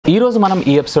ఈ రోజు మనం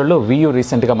ఈ ఎపిసోడ్ లో VU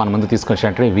రీసెంట్ గా మన ముందు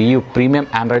తీసుకొచ్చినట్టు VU premium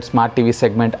Android smart TV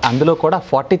segment అందులో కూడా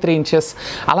 43 ఇంచెస్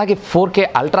అలాగే 4K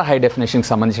అల్ట్రా హై డెఫినేషన్ కి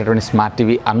సంబంధించినటువంటి స్మార్ట్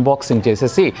టీవీ అన్బాక్సింగ్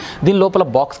చేసేసి దీని లోపల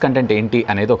బాక్స్ కంటెంట్ ఏంటి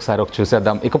అనేది ఒకసారి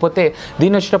చూసేద్దాం. ఇకపోతే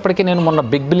దీని వచ్చేటప్పటికి నేను మొన్న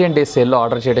బిగ్ బిలియన్ డే సేల్ లో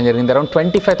ఆర్డర్ చేయడం జరిగింది. అరౌండ్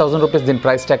 25,000 రూపీస్ దీని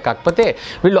ప్రైస్ ట్యాగ్. కాకపోతే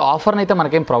వీళ్ళు ఆఫర్ అయితే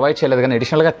మనకేం ప్రొవైడ్ చేయలేదు, కానీ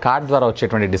అడిషనల్ గా కార్డ్ ద్వారా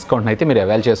వచ్చేటువంటి డిస్కౌంట్ అయితే మీరు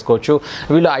అవైల్ చేసుకోవచ్చు.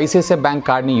 వీళ్ళు ICICI బ్యాంక్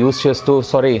కార్డ్ ని యూస్ చేస్తూ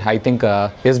ఐ థింక్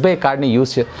SBI కార్డ్ ని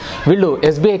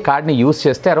SBI కార్డ్ని యూస్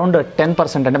చేస్తే అరౌండ్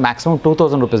 10% అంటే మాక్సిమం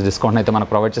 2,000 రూపీస్ డిస్కౌంట్ అయితే మనకు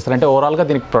ప్రొవైడ్ చేస్తారు. అంటే ఓవరాల్గా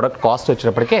దీనికి product cost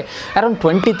వచ్చేటప్పటికే around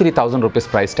 23,000 rupees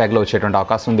price ట్యాగ్లో వచ్చేటువంటి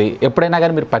అవకాశం ఉంది. ఎప్పుడైనా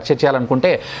కానీ మీరు పర్చేజ్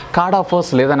చేయాలనుకుంటే కార్డ్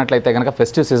ఆఫర్స్ లేదన్నట్లయితే కనుక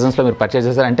ఫెస్టివ్ సీజన్స్లో మీరు పర్చేజ్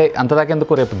చేశారంటే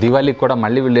అంతదాకెందుకు రేపు దివాళీకి కూడా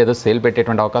మళ్ళీ వీళ్ళు ఏదో సేల్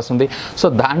పెట్టేటువంటి అవకాశం ఉంది. సో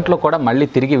దాంట్లో కూడా మళ్ళీ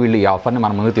తిరిగి వీళ్ళు ఈ ఆఫర్ని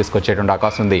మన ముందు తీసుకొచ్చేటువంటి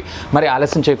అవకాశం ఉంది. మరి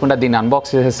ఆలస్యం చేయకుండా దీన్ని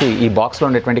అన్బాక్స్ చేసేసి ఈ బాక్స్లో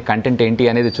ఉండేటువంటి కంటెంట్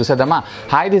ఏంటి అనేది చూసేద్దామా.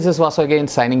 Hi, this is Vasu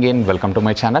again signing in. Welcome to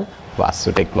my channel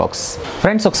VaasuTechVlogs.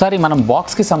 Friends, ఒకసారి మనం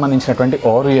బాక్స్కి సంబంధించినటువంటి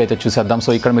ఓవర్వ్యూ అయితే చూసేద్దాం.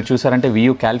 సో ఇక్కడ మీరు చూసారంటే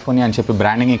VU కాలిఫోర్నియా అని చెప్పి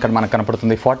బ్రాండింగ్ ఇక్కడ మనకు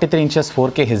కనపడుతుంది. 43 inches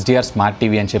 4K HDR smart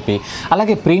TV అని చెప్పి,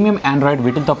 అలాగే ప్రీమియం ఆండ్రాయిడ్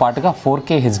వీటితో పాటుగా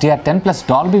 4K HDR 10+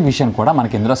 డాల్బీ విజన్ కూడా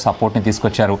మనకి ఇందులో సపోర్ట్ని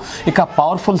తీసుకొచ్చారు. ఇక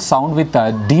powerful sound with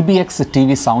DBX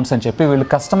TV sounds అని చెప్పి వీళ్ళు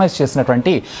కస్టమైజ్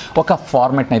చేసినటువంటి ఒక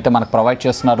ఫార్మాట్ని అయితే మనకు ప్రొవైడ్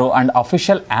చేస్తున్నారు. అండ్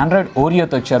అఫీషియల్ ఆండ్రాయిడ్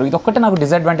ఓరియోతో వచ్చారు. ఇది ఒక్కటే నాకు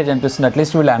డిసడ్వాంటేజ్ అనిపిస్తుంది.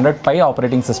 అట్లీస్ట్ వీళ్ళు ఆండ్రాయిడ్ 5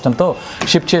 ఆపరేటింగ్ సిస్టమ్తో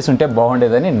షిప్ చేసి ఉంటే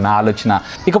బాగుండేదని నా ఆలోచన.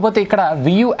 ఇకపోతే ఇక్కడ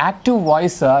VU active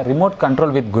voice remote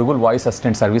control with Google voice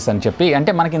assistant service అని చెప్పి,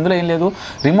 అంటే మనకి ఇందులో ఏం లేదు,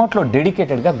 రిమోట్లో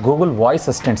డెడికేటెడ్గా Google voice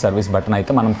assistant service button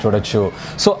అయితే మనం చూడొచ్చు.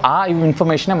 సో ఆ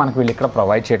ఇన్ఫర్మేషన్ మనకు వీళ్ళు ఇక్కడ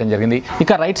ప్రొవైడ్ చేయడం జరిగింది.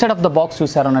 ఇక right side of the box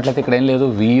చూసారు అన్నట్లయితే ఇక్కడ ఏం లేదు,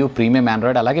 VU ప్రీమియం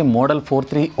ఆండ్రాయిడ్ అలాగే మోడల్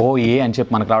 430A అని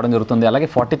చెప్పి మనకు రావడం జరుగుతుంది. అలాగే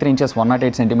 43 ఇంచెస్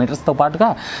 108 సెంటీమీటర్స్తో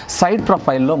పాటుగా సైడ్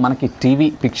ప్రొఫైల్లో మనకి టీవీ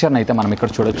పిక్చర్ని అయితే మనం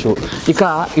ఇక్కడ చూడొచ్చు. ఇక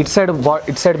ఇట్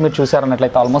సైడ్ మీరు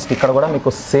చూసారన్నట్లయితే ఆల్మోస్ట్ ఇక్కడ కూడా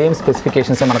మీకు సేమ్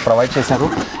స్పెసిఫికేషన్స్ మనకు ప్రొవైడ్ చేశారు.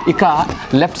 ఇక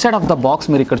left side of the box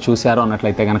మీరు ఇక్కడ చూసారు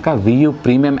అన్నట్లయితే కనుక VU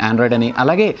ప్రీమియం ఆండ్రాయిడ్ అని,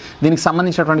 అలాగే దీనికి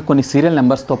సంబంధించినటువంటి కొన్ని సీరియల్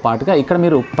నెంబర్స్తో పాటుగా ఇక్కడ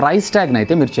మీరు ప్రైస్ ట్యాగ్ని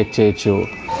అయితే మీరు చెక్ చేయొచ్చు.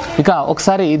 ఇక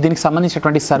ఒకసారి దీనికి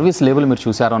సంబంధించినటువంటి సర్వీస్ లేబుల్ మీరు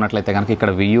చూసారు అన్నట్లయితే కనుక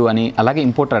ఇక్కడ VU అని, అలాగే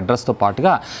ఇంపోర్టర్ అడ్రస్తో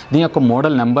పాటుగా దీని యొక్క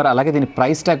మోడల్ నెంబర్, అలాగే దీని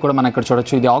ప్రైస్ ట్యాగ్ కూడా మనం ఇక్కడ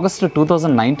చూడొచ్చు. ఇది ఆగస్ట్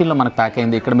 2019లో మనకు ప్యాక్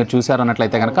అయింది. ఇక్కడ మీరు చూసారు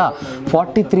అన్నట్లయితే కనుక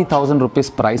 43,000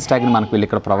 రూపీస్ ప్రైస్ ట్యాగ్ని మనకు వీళ్ళు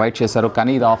ఇక్కడ ప్రొవైడ్ చేశారు.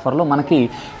 కానీ ఇది ఆఫర్లో మనకి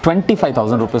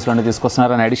 25,000 రూపీస్లోనే తీసుకొస్తున్నారు.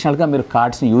 అని అడిషనల్గా మీరు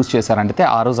కార్డ్స్ని యూజ్ చేశారంటే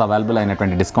ఆ రోజు అవైలబుల్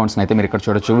అయినటువంటి డిస్కౌంట్స్ని అయితే మీరు ఇక్కడ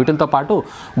చూడొచ్చు. వీటితో పాటు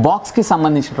బాక్స్కి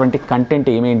సంబంధించినటువంటి కంటెంట్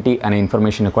ఏమేంటి అనే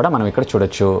ఇన్ఫర్మేషన్ కూడా మనం ఇక్కడ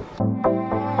చూడొచ్చు.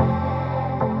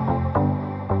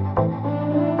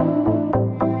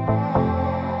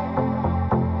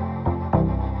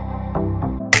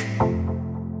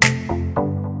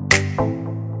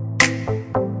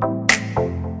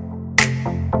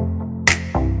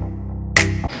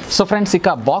 సో ఫ్రెండ్స్, ఇక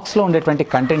బాక్స్లో ఉండేటువంటి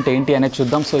కంటెంట్ ఏంటి అనేది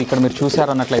చూద్దాం. సో ఇక్కడ మీరు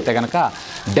చూసారు అన్నట్లయితే కనుక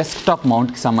డెస్క్టాప్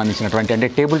మౌంట్కి సంబంధించినటువంటి అంటే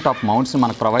టేబుల్ టాప్ మౌంట్స్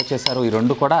మనకు ప్రొవైడ్ చేశారు. ఈ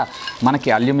రెండు కూడా మనకి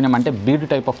అల్యూమినియం అంటే బీడ్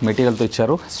టైప్ ఆఫ్ మెటీరియల్తో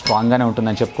ఇచ్చారు. స్ట్రాంగ్గానే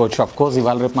ఉంటుందని చెప్పుకోవచ్చు. అఫ్కోర్స్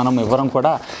ఇవాళ రేపు మనం ఎవరం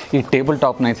కూడా ఈ టేబుల్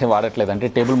టాప్ని అయితే వాడట్లేదు, అంటే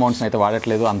టేబుల్ మౌంట్స్ని అయితే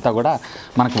వాడట్లేదు, అంతా కూడా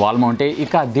మనకి వాల్ మౌంటే.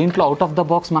 ఇక దీంట్లో అవుట్ ఆఫ్ ద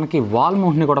బాక్స్ మనకి వాల్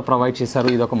మౌంట్ని కూడా ప్రొవైడ్ చేశారు.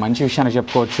 ఇది ఒక మంచి విషయాన్ని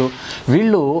చెప్పుకోవచ్చు.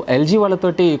 వీళ్ళు LG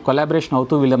వాళ్ళతోటి కొలాబరేషన్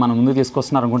అవుతూ వీళ్ళు మనం ముందు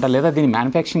తీసుకొస్తున్నారు అనుకుంటా, లేదా దీని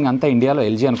మ్యానుఫ్యాక్చరింగ్ అంతా ఇండియాలో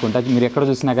LG అనుకుంటా. మీరు ఎక్కడ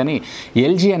చూసినా కానీ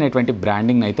LG అనేటువంటి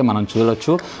బ్రాండింగ్ అయితే మనం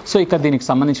చూడవచ్చు. సో ఇక దీనికి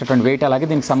సంబంధించినటువంటి వెయిట్, అలాగే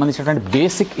దీనికి సంబంధించినటువంటి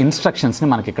బేసిక్ ఇన్స్ట్రక్షన్స్ని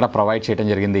మనకి ఇక్కడ ప్రొవైడ్ చేయడం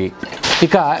జరిగింది.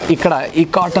 ఇక ఇక్కడ ఈ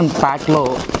కాటన్ ప్యాక్లో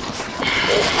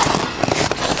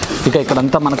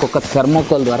ఇక్కడంతా మనకు ఒక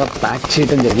థెర్మోకోల్ ద్వారా ప్యాక్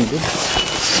చేయడం జరిగింది.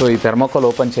 సో ఈ థెర్మోకోల్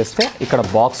ఓపెన్ చేస్తే ఇక్కడ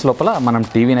బాక్స్ లోపల మనం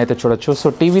టీవీని అయితే చూడొచ్చు. సో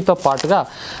టీవీతో పాటుగా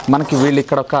మనకి వీళ్ళు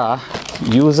ఇక్కడ ఒక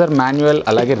యూజర్ మాన్యువల్,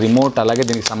 అలాగే రిమోట్, అలాగే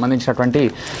దీనికి సంబంధించినటువంటి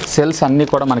సెల్స్ అన్నీ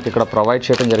కూడా మనకి ఇక్కడ ప్రొవైడ్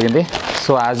చేయడం జరిగింది.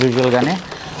 సో యాజ్ యూజువల్గానే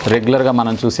రెగ్యులర్గా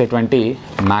మనం చూసేటువంటి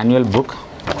మాన్యువల్ బుక్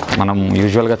మనం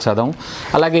యూజువల్గా చదవం,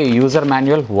 అలాగే యూజర్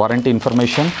మాన్యువల్, వారంటీ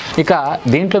ఇన్ఫర్మేషన్. ఇక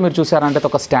దీంట్లో మీరు చూసారంటే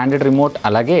ఒక స్టాండర్డ్ రిమోట్,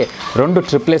 అలాగే 2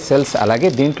 AAA సెల్స్, అలాగే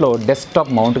దీంట్లో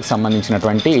డెస్క్టాప్ మౌంట్కి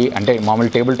సంబంధించినటువంటి అంటే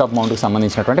మామూలు టేబుల్ టాప్ మౌంట్కి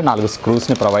సంబంధించినటువంటి 4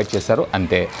 స్క్రూస్ని ప్రొవైడ్ చేశారు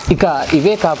అంతే. ఇక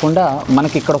ఇవే కాకుండా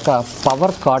మనకి ఇక్కడ ఒక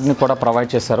పవర్ కార్డ్ని కూడా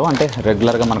ప్రొవైడ్ చేశారు. అంటే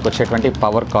రెగ్యులర్గా మనకు వచ్చేటువంటి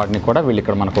పవర్ కార్డ్ని కూడా వీళ్ళు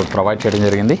ఇక్కడ మనకు ప్రొవైడ్ చేయడం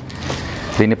జరిగింది.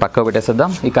 దీన్ని పక్క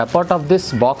పెట్టేసేద్దాం. ఇక అపార్ట్ ఆఫ్ దిస్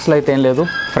బాక్స్లో అయితే ఏం లేదు,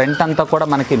 ఫ్రంట్ అంతా కూడా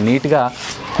మనకి నీట్గా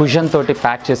కుషన్ తోటి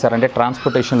ప్యాక్ చేశారు, అంటే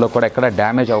ట్రాన్స్పోర్టేషన్లో కూడా ఎక్కడ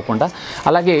డ్యామేజ్ అవ్వకుండా.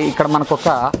 అలాగే ఇక్కడ మనకు ఒక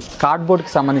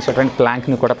కార్డ్బోర్డ్కి సంబంధించినటువంటి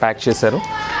ప్లాంక్ని కూడా ప్యాక్ చేశారు.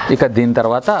 ఇక దీని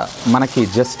తర్వాత మనకి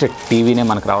జస్ట్ టీవీనే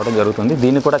మనకు రావడం జరుగుతుంది.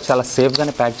 దీన్ని కూడా చాలా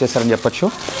సేఫ్గానే ప్యాక్ చేశారని చెప్పొచ్చు.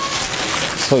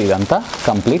 సో ఇదంతా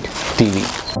కంప్లీట్ టీవీ.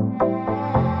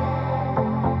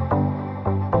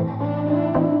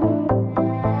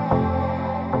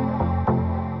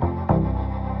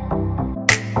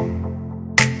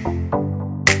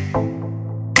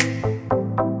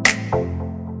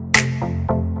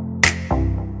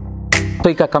 సో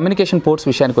ఇక కమ్యూనికేషన్ పోర్ట్స్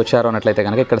విషయానికి వచ్చారు అన్నట్లయితే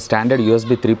కనుక ఇక్కడ స్టాండర్డ్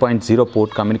USB 3.0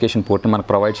 పోర్ట్ కమ్యూనికేషన్ పోర్ట్ని మనకు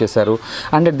ప్రొవైడ్ చేశారు.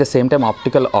 And at the same time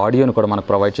optical ఆడియోని కూడా మనకు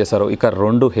ప్రొవైడ్ చేశారు. ఇక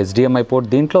 2 HDMI పోర్ట్,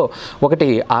 దీంట్లో ఒకటి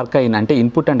ఆర్కైన్ అంటే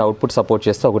ఇన్పుట్ అండ్ అవుట్పుట్ సపోర్ట్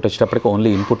చేస్తే, ఒకటి వచ్చేటప్పటికి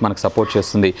ఓన్లీ ఇన్పుట్ మనకు సపోర్ట్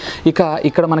చేస్తుంది. ఇక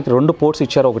ఇక్కడ మనకి 2 పోర్ట్స్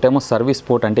ఇచ్చారు. ఒకటేమో సర్వీస్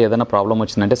పోర్ట్ అంటే ఏదైనా ప్రాబ్లం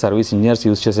వచ్చిందంటే సర్వీస్ ఇంజనీర్స్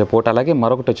యూజ్ చేసే పోర్ట్, అలాగే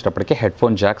మరొకటి వచ్చేటప్పటికి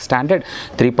headphone Jack, standard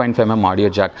 3.5mm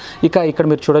audio Jack. ఇక ఇక్కడ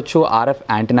మీరు చూడొచ్చు RF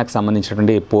యాంటీనాకి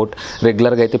సంబంధించినటువంటి పోర్ట్.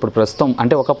 రెగ్యులర్గా అయితే ఇప్పుడు ప్రస్తుతం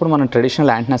అంటే ఒకప్పుడు మనం ట్రెడిషనల్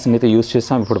యాంటీనాస్ని అయితే యూజ్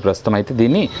చేస్తాం, ఇప్పుడు ప్రస్తుతం అయితే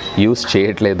దీన్ని యూజ్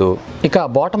చేయట్లేదు. ఇక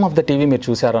బాటమ్ ఆఫ్ ద టీవీ మీరు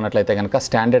చూసారు అన్నట్లయితే కనుక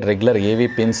స్టాండర్డ్ రెగ్యులర్ AV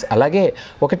పిన్స్, అలాగే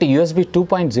ఒకటి USB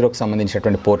 2.0కి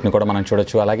సంబంధించినటువంటి పోర్ట్ని కూడా మనం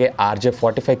చూడొచ్చు. అలాగే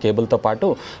RJ45 కేబుల్తో పాటు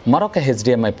మరొక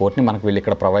HDMI పోర్ట్ని మనకు వీళ్ళు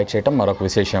ఇక్కడ ప్రొవైడ్ చేయడం మరొక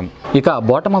విశేషం. ఇక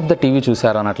బాటమ్ ఆఫ్ ద టీవీ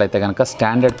చూసారు అన్నట్లయితే కనుక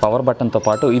స్టాండర్డ్ పవర్ బటన్తో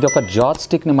పాటు ఇది ఒక జాయ్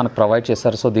స్టిక్ని మనకు ప్రొవైడ్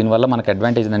చేశారు. సో దీనివల్ల మనకు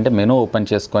అడ్వాంటేజ్ ఏంటంటే మెనూ ఓపెన్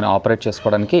చేసుకొని ఆపరేట్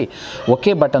చేసుకోవడానికి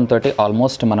ఒకే బటన్ తోటి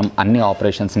ఆల్మోస్ట్ మనం అన్ని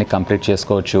ఆపరేషన్స్ని కంప్లీట్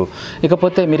చేసుకోవచ్చు.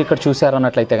 ఇకపోతే మీరు ఇక్కడ చూసారు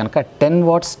అన్నట్లయితే కనుక 10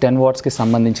 వాట్స్కి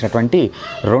సంబంధించినటువంటి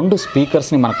 2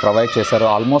 స్పీకర్స్ని మనకు ప్రొవైడ్ చేశారు.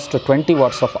 ఆల్మోస్ట్ 20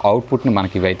 వాట్స్ ఆఫ్ అవుట్పుట్ని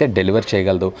మనకి ఇవైతే డెలివర్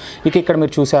చేయగలదు. ఇక ఇక్కడ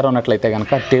మీరు చూసారు అన్నట్లయితే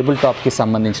కనుక టేబుల్ టాప్కి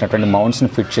సంబంధించినటువంటి మౌంట్స్ని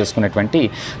ఫిట్ చేసుకునేటువంటి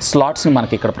స్లాట్స్ని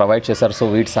మనకి ఇక్కడ ప్రొవైడ్ చేశారు. సో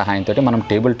వీటి సహాయంతో మనం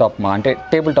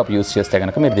టేబుల్ టాప్ యూస్ చేస్తే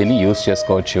కనుక మీరు దీన్ని యూస్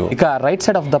చేసుకోవచ్చు. ఇక right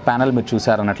side of the panel మీరు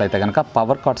చూసారు అన్నట్లయితే కనుక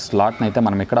పవర్ కార్డ్ స్లాట్ని అయితే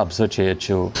మనం ఇక్కడ అబ్జర్వ్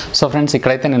చేయొచ్చు. సో ఫ్రెండ్స్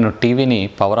ఇక్కడైతే నేను టీవీని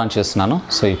పవర్ ఆన్ చేస్తున్నాను.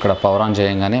 సో ఇక్కడ పవర్ ఆన్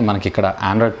చేయగానే మనకి ఇక్కడ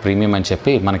ఆండ్రాయిడ్ ప్రీమియం అని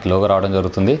చెప్పి మనకి లోగో రావడం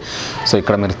జరుగుతుంది. సో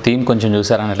ఇక్కడ మీరు థీమ్ కొంచెం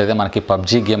చూసారన్నట్లయితే మనకి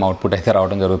PUBG గేమ్ అవుట్పుట్ అయితే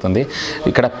రావడం జరుగుతుంది.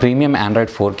 ఇక్కడ ప్రీమియం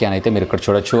ఆండ్రాయిడ్ 4K అని అయితే మీరు ఇక్కడ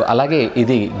చూడొచ్చు. అలాగే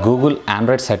ఇది గూగుల్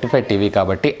ఆండ్రాయిడ్ సర్టిఫైడ్ టీవీ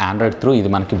కాబట్టి ఆండ్రాయిడ్ త్రూ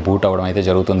ఇది మనకి బూట్ అవ్వడం అయితే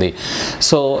జరుగుతుంది.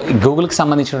 సో గూగుల్కి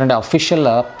సంబంధించినటువంటి అఫీషియల్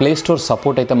ప్లే స్టోర్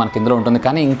సపోర్ట్ అయితే మనకి ఇందులో ఉంటుంది.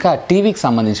 కానీ ఇంకా టీవీకి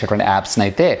సంబంధించినటువంటి యాప్స్ని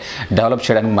అయితే డెవలప్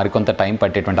చేయడానికి మరికొంత టైం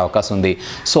పట్టేటువంటి అవకాశం ఉంది.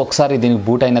 సో ఒకసారి దీనికి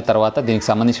బూట్ అయిన తర్వాత దీనికి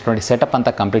సంబంధించినటువంటి సెటప్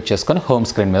అంతా కంప్లీట్ చేసుకొని హోమ్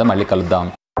స్క్రీన్ మీద మళ్ళీ కలుద్దాం.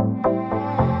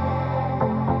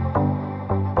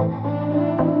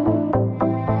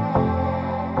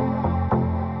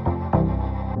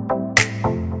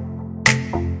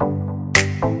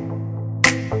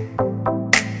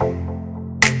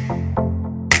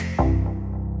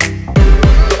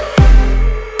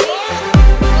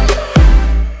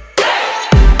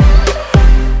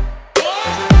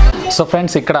 సో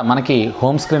ఫ్రెండ్స్ ఇక్కడ మనకి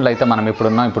హోమ్ స్క్రీన్లో అయితే మనం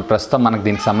ఇప్పుడు ప్రస్తుతం మనకి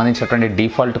దీనికి సంబంధించినటువంటి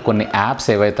డిఫాల్ట్ కొన్ని యాప్స్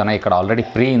ఏవైతే ఉన్నాయో ఇక్కడ ఆల్రెడీ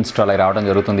ప్రీ ఇన్స్టాల్ అయి రావడం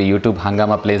జరుగుతుంది. యూట్యూబ్,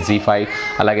 హంగామా ప్లే, Zee5,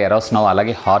 అలాగే ఎరోస్ నౌ,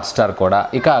 అలాగే హాట్స్టార్ కూడా.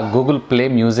 ఇక గూగుల్ ప్లే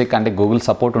మ్యూజిక్ అంటే గూగుల్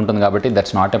సపోర్ట్ ఉంటుంది కాబట్టి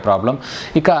దట్స్ నాట్ ఏ ప్రాబ్లం.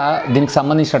 ఇక దీనికి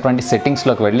సంబంధించినటువంటి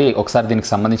సెట్టింగ్స్లోకి వెళ్ళి ఒకసారి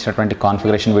దీనికి సంబంధించినటువంటి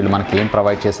కాన్ఫిగరేషన్ వీళ్ళు మనకి ఏం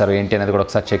ప్రొవైడ్ చేశారు ఏంటి అనేది కూడా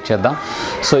ఒకసారి చెక్ చేద్దాం.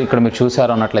 సో ఇక్కడ మీరు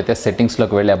చూసారు అన్నట్లయితే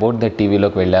సెట్టింగ్స్లోకి వెళ్ళి అబౌట్ ద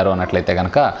టీవీలోకి వెళ్ళారు అన్నట్లయితే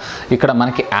కనుక ఇక్కడ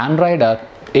మనకి ఆండ్రాయిడ్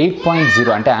 8.0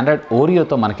 అంటే ఆండ్రాయిడ్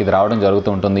ఓరియోతో మనకి ఇది రావడం జరుగుతూ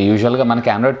ఉంటుంది. యూజువల్గా మనకి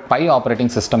ఆండ్రాయిడ్ పై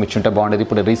ఆపరేటింగ్ సిస్టమ్ ఇచ్చుంటే బాగుండేది.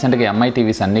 ఇప్పుడు రీసెంట్గా MI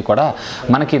టీవీస్ అన్నీ కూడా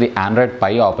మనకి ఇది ఆండ్రాయిడ్ పై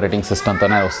ఆపరేటింగ్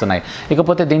సిస్టమ్తోనే వస్తున్నాయి.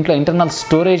 ఇకపోతే దీంట్లో ఇంటర్నల్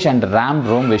స్టోరేజ్ అండ్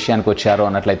రోమ్ విషయానికి వచ్చారు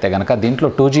అన్నట్లయితే కనుక దీంట్లో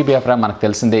 2GB ఆఫ్ ర్యామ్ మనకు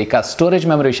తెలిసిందే. ఇక స్టోరేజ్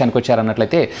మెమరీ విషయానికి వచ్చారు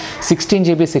అన్నట్లయితే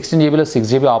 16GBలో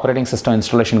 6GB ఆపరేటింగ్ సిస్టమ్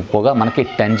ఇన్స్టాలేషన్కి పోగా మనకి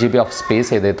 10GB ఆఫ్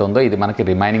స్పేస్ ఏదైతే ఉందో ఇది మనకి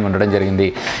రిమైనింగ్ ఉండడం జరిగింది.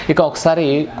 ఇక ఒకసారి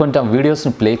కొంచెం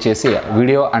వీడియోస్ని ప్లే చేసి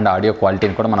వీడియో అండ్ ఆడియో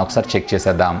క్వాలిటీని కూడా మనం ఒకసారి చెక్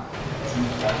చేసేద్దాం. సో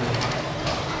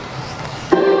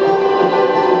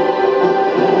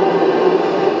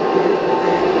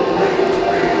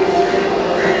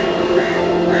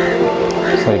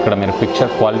ఇక్కడ మీరు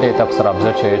పిక్చర్ క్వాలిటీ అయితే ఒకసారి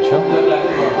అబ్జర్వ్ చేయొచ్చు.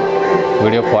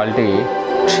 వీడియో క్వాలిటీ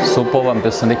సూపర్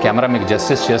అనిపిస్తుంది. కెమెరా మీకు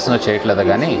జస్టిస్ చేస్తుందో చేయట్లేదు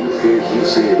కానీ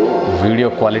వీడియో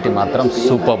క్వాలిటీ మాత్రం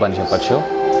సూపర్ అని చెప్పచ్చు.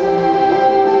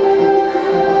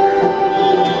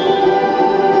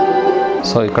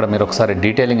 సో ఇక్కడ మీరు ఒకసారి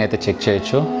డీటెయిలింగ్ అయితే చెక్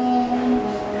చేయొచ్చు.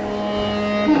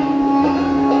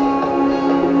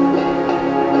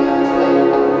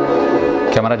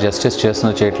 కెమెరా జస్టిస్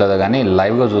చేస్తుందో చేయట్లేదు కానీ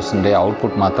లైవ్గా చూస్తుంటే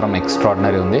అవుట్పుట్ మాత్రం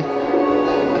ఎక్స్ట్రాడినరీ ఉంది.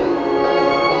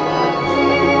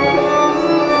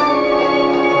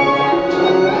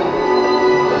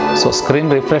 సో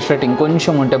స్క్రీన్ రిఫ్రెష్ రేట్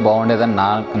ఇంకొంచెం ఉంటే బాగుండేదని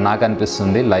నాకు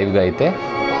అనిపిస్తుంది లైవ్గా అయితే.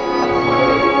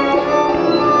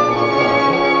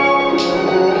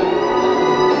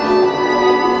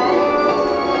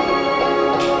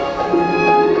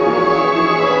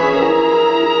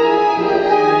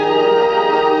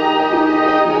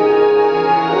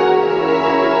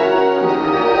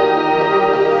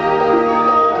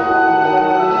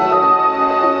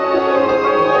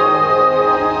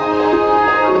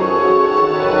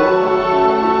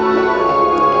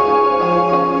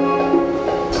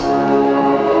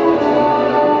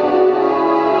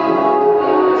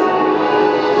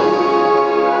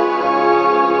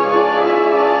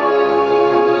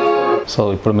 సో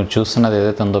ఇప్పుడు మీరు చూస్తున్నది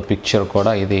ఏదైతే ఉందో పిక్చర్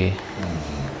కూడా ఇది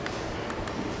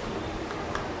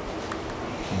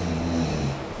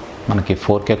మనకి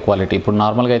 4K క్వాలిటీ. ఇప్పుడు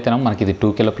నార్మల్గా అయితేనే మనకి ఇది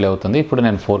 2Kలో ప్లే అవుతుంది. ఇప్పుడు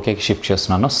నేను 4Kకి షిఫ్ట్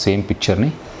చేస్తున్నాను same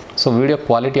పిక్చర్ని. So video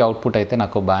quality output అయితే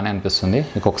నాకు బాగానే అనిపిస్తుంది.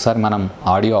 ఇంకొకసారి మనం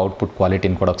ఆడియో అవుట్పుట్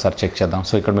క్వాలిటీని కూడా ఒకసారి చెక్ చేద్దాం.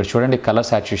 సో ఇక్కడ మీరు చూడండి కలర్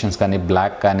సాచురేషన్స్ కానీ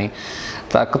బ్లాక్ కానీ,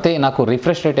 కాకపోతే నాకు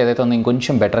రిఫ్రెష్ రేట్ ఏదైతే ఉందో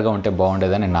ఇంకొంచెం బెటర్గా ఉంటే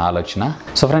బాగుండేదని నా ఆలోచన.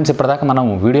 సో ఫ్రెండ్స్, ఇప్పటిదాకా మనం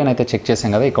వీడియోని అయితే చెక్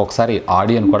చేసాం కదా, ఇక ఒకసారి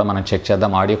ఆడియోని కూడా మనం చెక్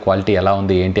చేద్దాం. ఆడియో క్వాలిటీ ఎలా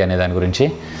ఉంది ఏంటి అనే దాని గురించి.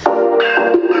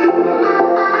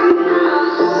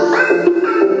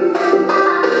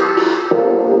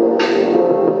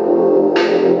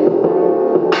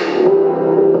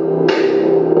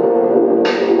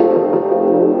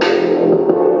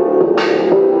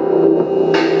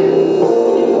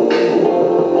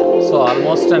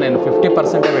 ఆల్మోస్ట్ నేను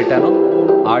 50% పెట్టాను.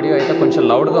 ఆడియో అయితే కొంచెం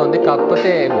లౌడ్గా ఉంది,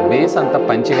 కాకపోతే బేస్ అంత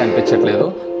పంచిగా అనిపించట్లేదు.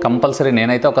 కంపల్సరీ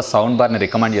నేనైతే ఒక సౌండ్ బార్ని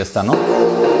రికమెండ్ చేస్తాను.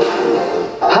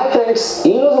 హాయ్ ఫ్రెండ్స్,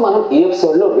 ఈరోజు మనం ఈ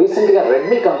ఎపిసోడ్లో రీసెంట్గా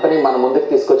రెడ్మీ కంపెనీ మన ముందుకు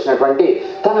తీసుకొచ్చినటువంటి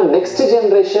తన next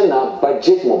generation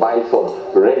budget mobile phone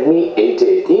Redmi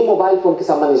 8A. ఈ మొబైల్ ఫోన్కి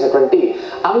సంబంధించినటువంటి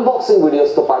అన్బాక్సింగ్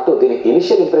వీడియోస్తో పాటు దీని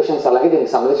ఇనిషియల్ ఇంప్రెషన్స్, అలాగే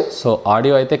దీనికి సంబంధించిన సో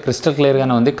ఆడియో అయితే క్రిస్టల్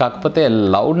క్లియర్గానే ఉంది, కాకపోతే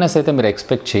లౌడ్నెస్ అయితే మీరు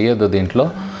ఎక్స్పెక్ట్ చేయొద్దు దీంట్లో.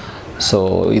 సో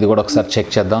ఇది కూడా ఒకసారి చెక్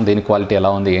చేద్దాం దీని క్వాలిటీ ఎలా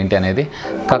ఉంది ఏంటి అనేది.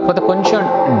 కాకపోతే కొంచెం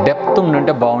డెప్త్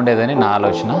ఉంటే బాగుండేదని నా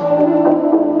ఆలోచన.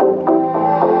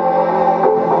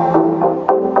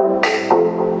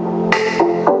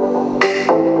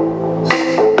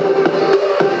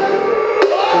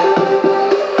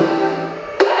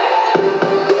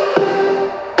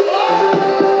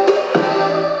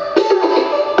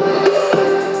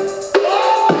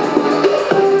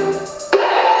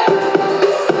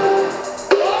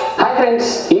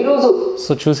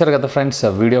 సో చూసారు కదా ఫ్రెండ్స్,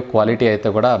 వీడియో క్వాలిటీ అయితే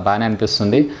కూడా బాగానే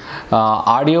అనిపిస్తుంది.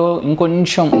 ఆడియో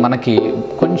ఇంకొంచెం మనకి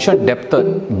కొంచెం డెప్త్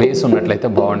బేస్ ఉన్నట్లయితే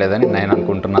బాగుండేదని నేను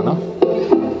అనుకుంటున్నాను.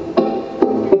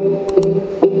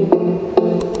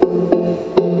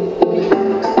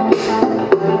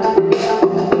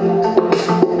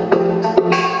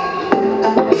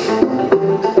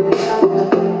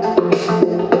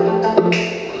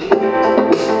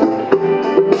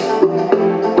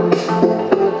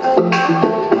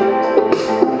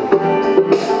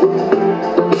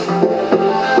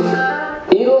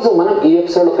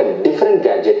 ఒక డిఫరెంట్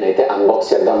గ్యాడ్జెట్ అయితే అన్బాక్స్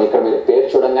చేద్దాం. ఇక్కడ మీరు పేరు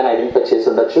చూడంగానే ఐడెంటిఫై చేసి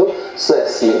ఉండొచ్చు. సో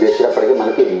వచ్చేటప్పటికి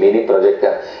మనకి మినీ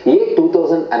ప్రొజెక్టర్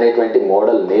A2000 అనేటువంటి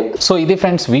మోడల్ నేమ్. సో ఇది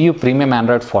ఫ్రెండ్స్ VU ప్రీమియం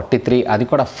ఆండ్రాయిడ్ 43, అది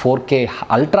కూడా 4K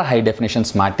ultra high definition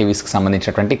smart టీవీస్కి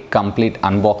సంబంధించినటువంటి కంప్లీట్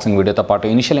అన్బాక్సింగ్ వీడియోతో పాటు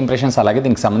ఇనిషియల్ ఇంప్రెషన్స్, అలాగే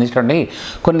దీనికి సంబంధించినటువంటి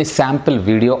కొన్ని sample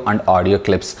video and audio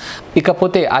clips.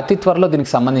 ఇకపోతే అతి త్వరలో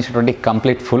దీనికి సంబంధించినటువంటి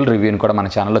కంప్లీట్ ఫుల్ రివ్యూని కూడా మన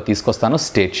ఛానల్లో తీసుకొస్తాను.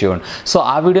 Stay tuned. సో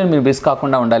ఆ వీడియోని మీరు మిస్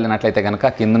కాకుండా ఉండాలన్నట్లయితే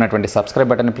కనుక కింద ఉన్నటువంటి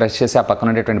సబ్స్క్రైబ్ బటన్ ప్రెస్ చేసి ఆ పక్కన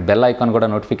ఉండేటువంటి బెల్ ఐకాన్ కూడా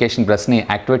నోటిఫికేషన్ ప్రెస్ని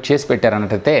యాక్టివేట్ చేసి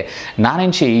పెట్టారన్నట్లయితే నా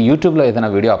నుంచి యూట్యూబ్లో ఏదైనా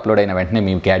వీడియో అప్లోడ్ అయిన వెంటనే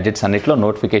మీ గ్యాడ్జెట్స్ అన్నింటిలో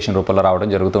నోటిఫికేషన్ రూపంలో రావడం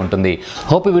జరుగుతూ ఉంటుంది.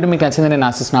 హోప్ ఈ వీడియో మీకు నచ్చిందని నేను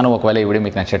ఆశిస్తున్నాను. ఒకవేళ ఈ వీడియో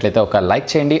మీకు నచ్చినట్లయితే ఒక లైక్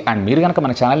చేయండి. అండ్ మీరు కనుక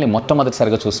మన ఛానల్ని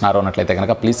మొట్టమొదటిసారిగా చూస్తున్నారు అన్నట్లయితే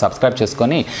కనుక ప్లీజ్ సబ్స్క్రైబ్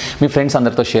చేసుకొని మీ ఫ్రెండ్స్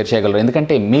అందరితో షేర్ చేయగలరు.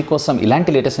 ఎందుకంటే మీకోసం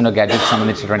ఇలాంటి లేటెస్ట్ గ్యాడ్జెట్స్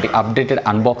సంబంధించినటువంటి అప్డేటెడ్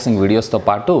అన్బాక్సింగ్ వీడియోస్తో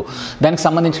పాటు దానికి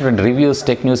సంబంధించినటువంటి reviews,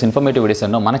 tech news, informative videos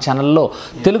ఎన్నో మన ఛానల్లో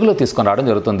తెలుగులో తీసుకొని రావడం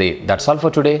జరుగుతుంది. That's all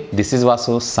for today. This is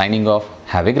Vasu signing off.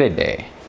 Have a great day.